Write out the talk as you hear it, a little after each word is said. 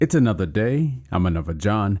It's another day. I'm another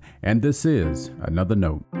John, and this is Another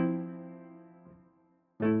Note.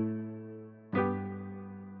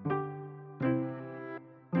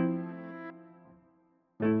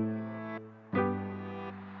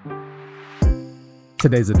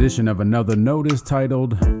 Today's edition of Another Note is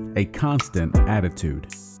titled, A Constant Attitude.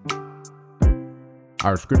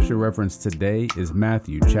 Our scripture reference today is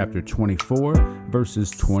Matthew chapter 24, verses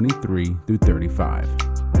 23 through 35.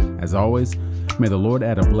 As always, may the Lord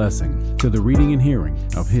add a blessing to the reading and hearing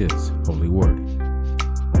of His holy word.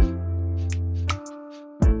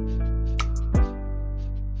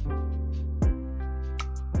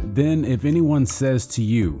 Then if anyone says to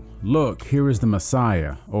you, "Look, here is the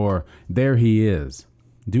Messiah," or "There he is,"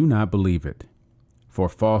 do not believe it. For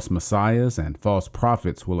false messiahs and false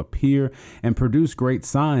prophets will appear and produce great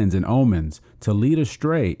signs and omens to lead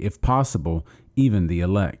astray, if possible, even the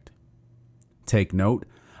elect. Take note,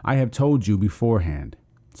 I have told you beforehand.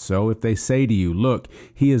 So if they say to you, "Look,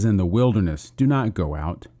 he is in the wilderness," do not go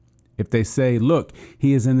out. If they say, "Look,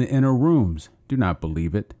 he is in the inner rooms," do not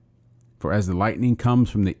believe it. For as the lightning comes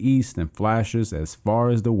from the east and flashes as far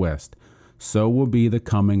as the west, so will be the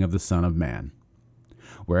coming of the Son of Man.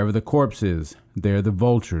 Wherever the corpse is, there the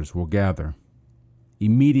vultures will gather.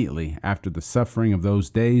 Immediately after the suffering of those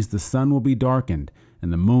days, the sun will be darkened,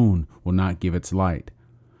 and the moon will not give its light.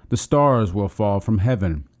 The stars will fall from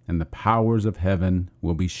heaven, and the powers of heaven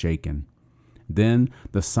will be shaken. Then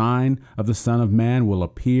the sign of the Son of Man will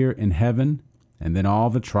appear in heaven, and then all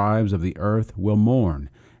the tribes of the earth will mourn,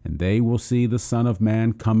 and they will see the Son of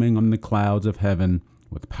Man coming on the clouds of heaven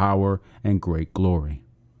with power and great glory.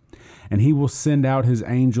 And he will send out his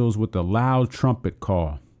angels with a loud trumpet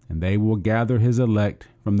call, and they will gather his elect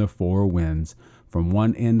from the four winds, from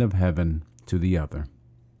one end of heaven to the other.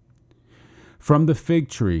 From the fig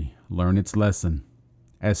tree, learn its lesson.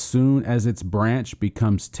 As soon as its branch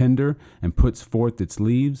becomes tender and puts forth its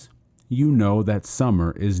leaves, you know that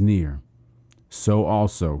summer is near. So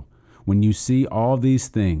also, when you see all these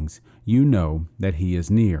things, you know that he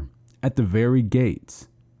is near, at the very gates.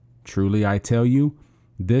 Truly I tell you,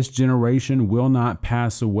 this generation will not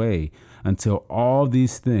pass away until all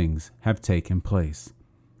these things have taken place.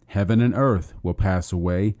 Heaven and earth will pass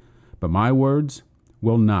away, but my words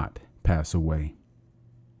will not pass away.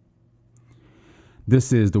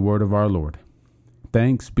 This is the word of our Lord.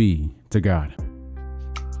 Thanks be to God.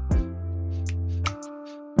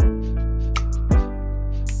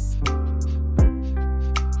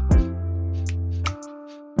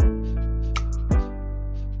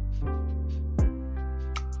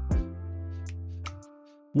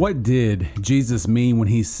 What did Jesus mean when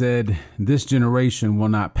he said, "This generation will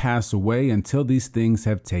not pass away until these things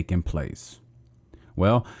have taken place"?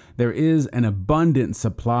 Well, there is an abundant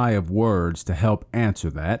supply of words to help answer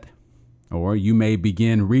that. Or you may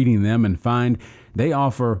begin reading them and find they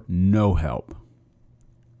offer no help.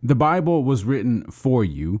 The Bible was written for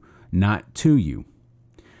you, not to you.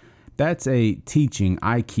 That's a teaching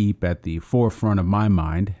I keep at the forefront of my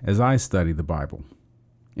mind as I study the Bible.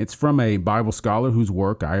 It's from a Bible scholar whose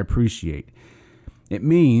work I appreciate. It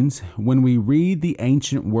means when we read the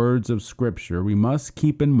ancient words of Scripture, we must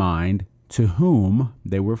keep in mind to whom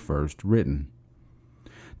they were first written.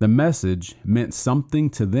 The message meant something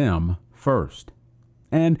to them first,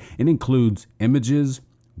 and it includes images,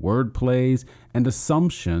 word plays, and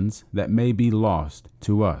assumptions that may be lost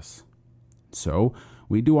to us. So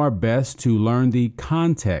we do our best to learn the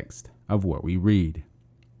context of what we read.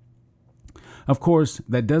 Of course,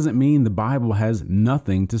 that doesn't mean the Bible has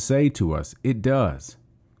nothing to say to us. It does.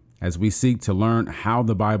 As we seek to learn how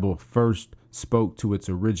the Bible first spoke to its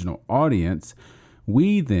original audience,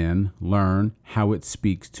 we then learn how it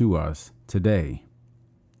speaks to us today.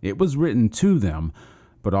 It was written to them,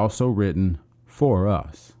 but also written for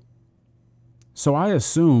us. So I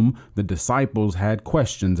assume the disciples had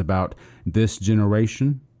questions about this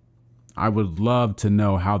generation. I would love to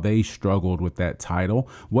know how they struggled with that title.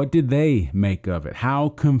 What did they make of it? How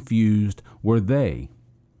confused were they?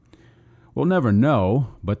 We'll never know,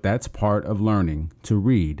 but that's part of learning to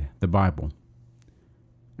read the Bible.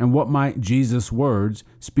 And what might Jesus' words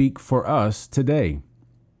speak for us today?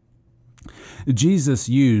 Jesus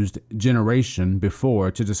used generation before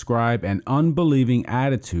to describe an unbelieving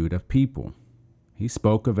attitude of people. He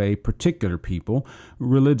spoke of a particular people,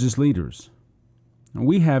 religious leaders.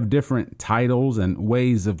 We have different titles and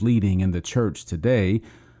ways of leading in the church today,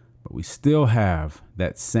 but we still have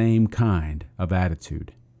that same kind of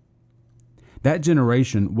attitude. That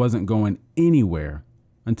generation wasn't going anywhere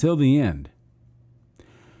until the end.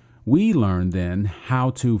 We learn then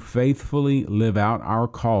how to faithfully live out our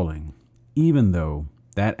calling, even though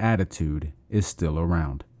that attitude is still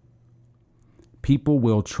around. people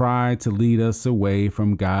will try to lead us away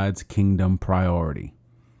from God's kingdom priority.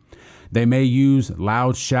 They may use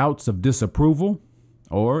loud shouts of disapproval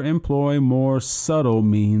or employ more subtle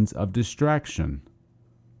means of distraction.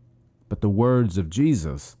 But the words of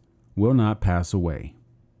Jesus will not pass away.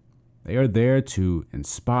 They are there to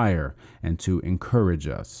inspire and to encourage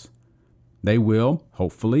us. They will,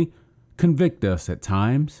 hopefully, convict us at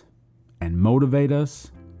times and motivate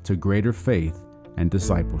us to greater faith and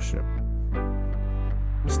discipleship.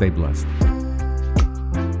 Stay blessed.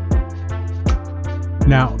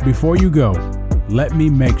 Now, before you go, let me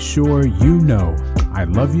make sure you know I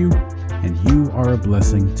love you and you are a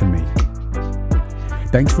blessing to me.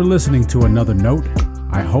 Thanks for listening to another note.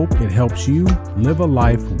 I hope it helps you live a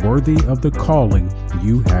life worthy of the calling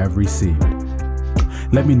you have received.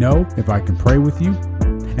 Let me know if I can pray with you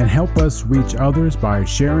and help us reach others by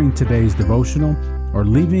sharing today's devotional or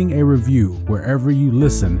leaving a review wherever you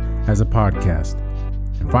listen as a podcast.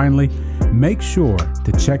 And finally, make sure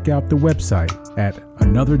to check out the website at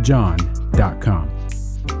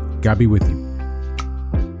anotherjohn.com. God be with you.